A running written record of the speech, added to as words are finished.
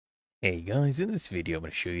Hey guys, in this video I'm going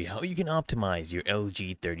to show you how you can optimize your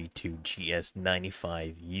LG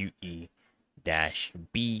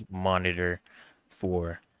 32gs95ue-b monitor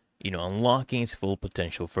for unlocking its full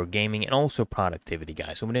potential for gaming and also productivity,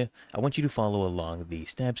 guys. So I want you to follow along the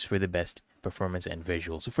steps for the best performance and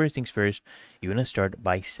visuals. So first things first, you're going to start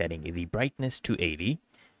by setting the brightness to 80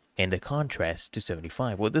 and the contrast to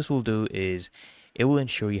 75. What this will do is it will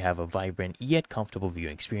ensure you have a vibrant yet comfortable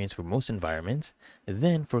viewing experience for most environments.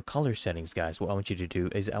 Then for color settings, guys, what I want you to do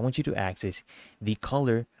is I want you to access the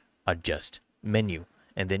color adjust menu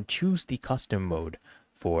and then choose the custom mode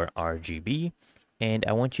for RGB. And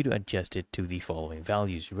I want you to adjust it to the following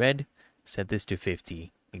values: red, set this to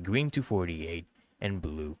 50, green to 48, and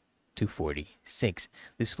blue to 46.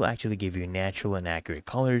 This will actually give you natural and accurate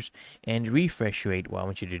colors. And refresh rate, what I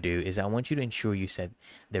want you to do is I want you to ensure you set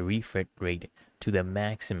the refresh rate to the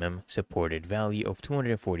maximum supported value of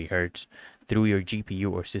 240 Hz through your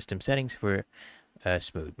GPU or system settings for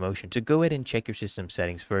smooth motion. So go ahead and check your system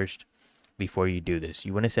settings first before you do this.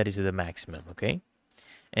 You want to set it to the maximum, okay?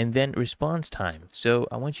 And then response time. So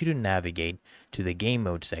I want you to navigate to the game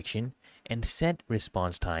mode section and set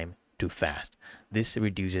response time to fast. This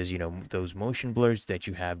reduces, those motion blurs that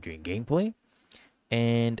you have during gameplay.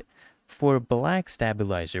 And for black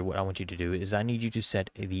stabilizer, what I want you to do is I need you to set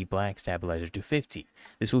the black stabilizer to 50.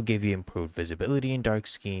 This will give you improved visibility in dark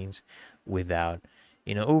scenes without,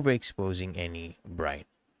 overexposing any bright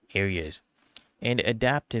areas. And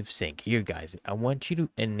adaptive sync. Here, guys, I want you to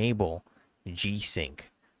enable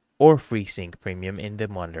G-Sync or FreeSync Premium in the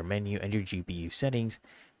monitor menu and your GPU settings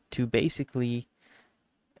to basically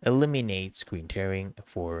eliminate screen tearing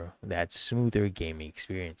for that smoother gaming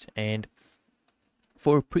experience. And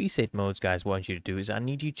for preset modes, guys, what I want you to do is I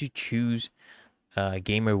need you to choose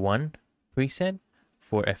Gamer 1 preset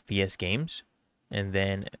for FPS games, and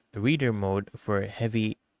then Reader mode for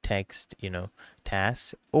heavy text,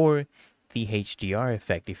 tasks, or the HDR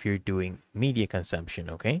effect if you're doing media consumption,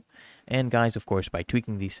 okay? And guys, of course, by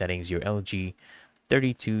tweaking these settings, your LG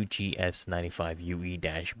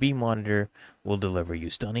 32gs95ue-b monitor will deliver you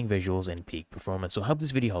stunning visuals and peak performance. So I hope this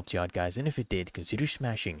video helped you out, guys, and if it did, consider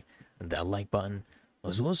smashing that like button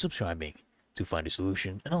as well as subscribing to find a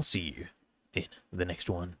solution, and I'll see you in the next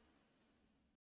one.